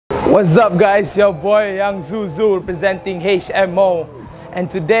What's up guys, your boy Young ZUZU representing HMO,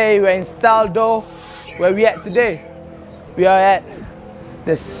 and today we're in Staldo. Where we at today? We are at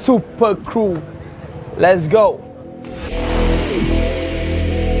the Supercrew. Let's go.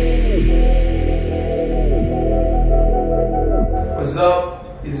 What's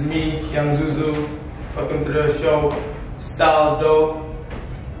up? It's me, Young ZUZU. Welcome to the show, Staldo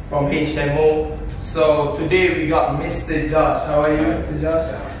from HMO. So today we got Mr. Josh. How are you, Mr.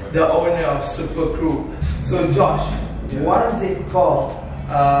 Josh? The owner of Supercrew. So Josh, what is it called?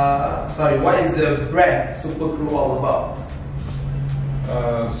 What is the brand Supercrew all about?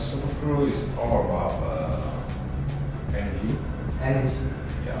 Supercrew is all about energy. Energy.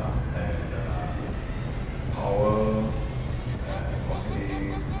 Yeah, and power,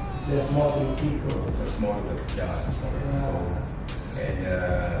 positive. There's more to the people. There's more to the people.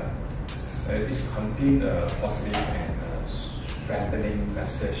 And this contains a positive and strengthening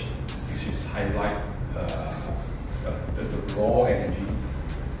message, which is highlight the raw energy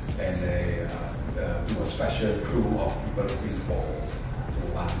and to a special crew of people looking for to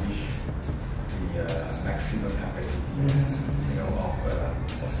unleash the maximum capacity,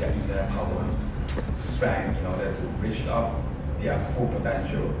 of their inner power, strength in order to reach out their full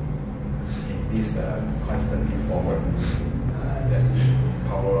potential in this constantly forward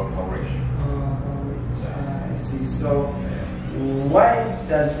coverage. I see. So why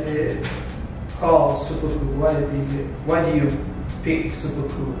does it call Supercrew? Why do you pick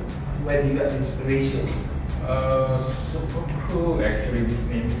Supercrew? Where do you got the inspiration? Supercrew, actually this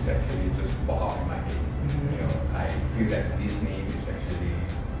name is actually just pop out in my head. I feel that this name is actually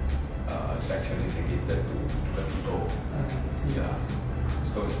dedicated to the people. Yeah.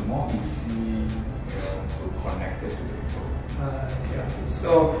 So it's more easy, to connect it to the people. Exactly.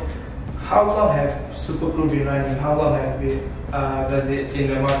 So how long have Supercrew been running? How long have it does it in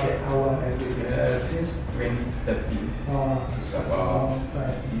the market? How long have it been? Since 2013. It's about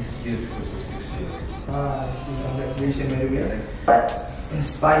this year's close to 6 years. I see. Congratulations, by the way. What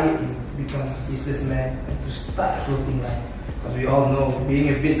inspired you to become a businessman and to start a clothing line? Because we all know being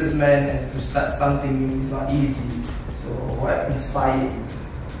a businessman and to start something new is not easy. So what inspired you?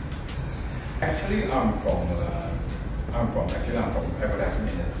 Actually, I'm from advertising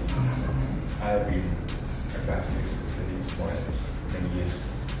agency. I've been advertising for many years,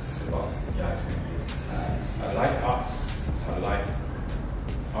 about 20 years. I like arts. I like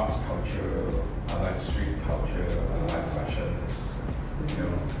arts culture. I like street culture. I like fashion.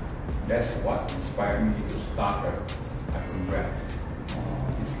 That's what inspired me to start a brand.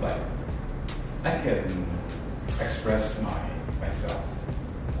 It's like I can express myself.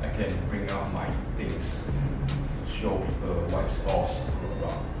 I can bring out my things, show people what it's all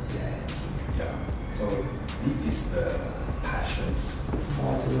about. Yeah. So this is the passion.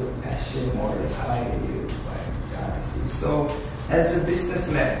 More to the passion, more to inspire you. Yeah. I see. So, as a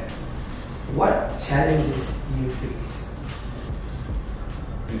businessman, what challenges do you face?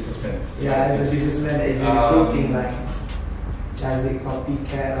 Businessman. Yeah, as a businessman that is in the clothing line. Does it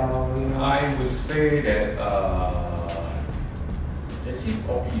copycat or I would say that the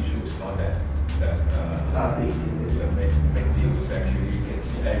copy issue is not that big. Big deal. Is actually you can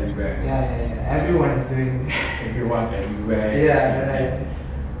see everywhere. Yeah. Everyone is doing it. Everyone everywhere. Yeah.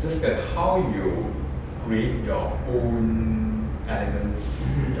 Just that how you create your own elements,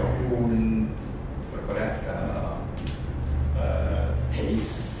 your own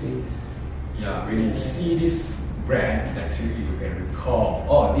taste. Yeah, when you see this brand, actually you can recall,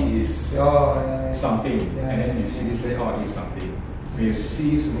 oh, this is something, and then you see this brand, oh, this is something. When you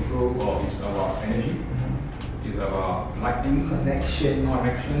see Supercrew, oh, it's about energy, it's about lighting, connections.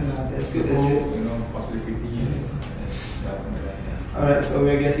 That's good. Positivity, something like that. Alright, so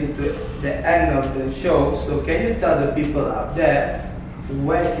we're getting to the end of the show. So can you tell the people out there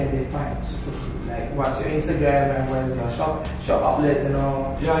where can they find Supercrew? Like, what's your Instagram and where's your shop outlets and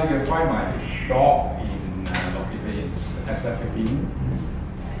all? Yeah, you can find my shop in located in SF15.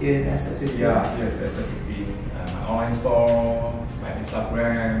 Here in SF15. Yeah, yes, SF15. My online store, my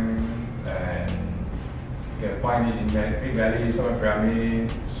Instagram, and you can find it in Big Valley, Sungai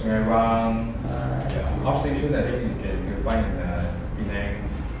Pyramid, Sungai Rang. Outstation, I think you can find in Penang,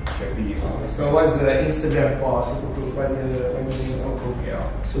 Shopee. So what's the Instagram for Supercrew? What's the name? Supercrew KL.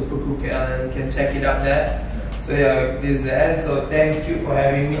 Supercrew KL. You can check it out there. So yeah, this is the end. So thank you for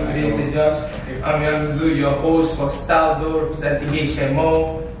having me today, Mr. Josh. I'm Young ZUZU, your host for Staldo, representing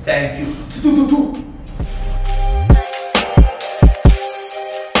HMO. Thank you.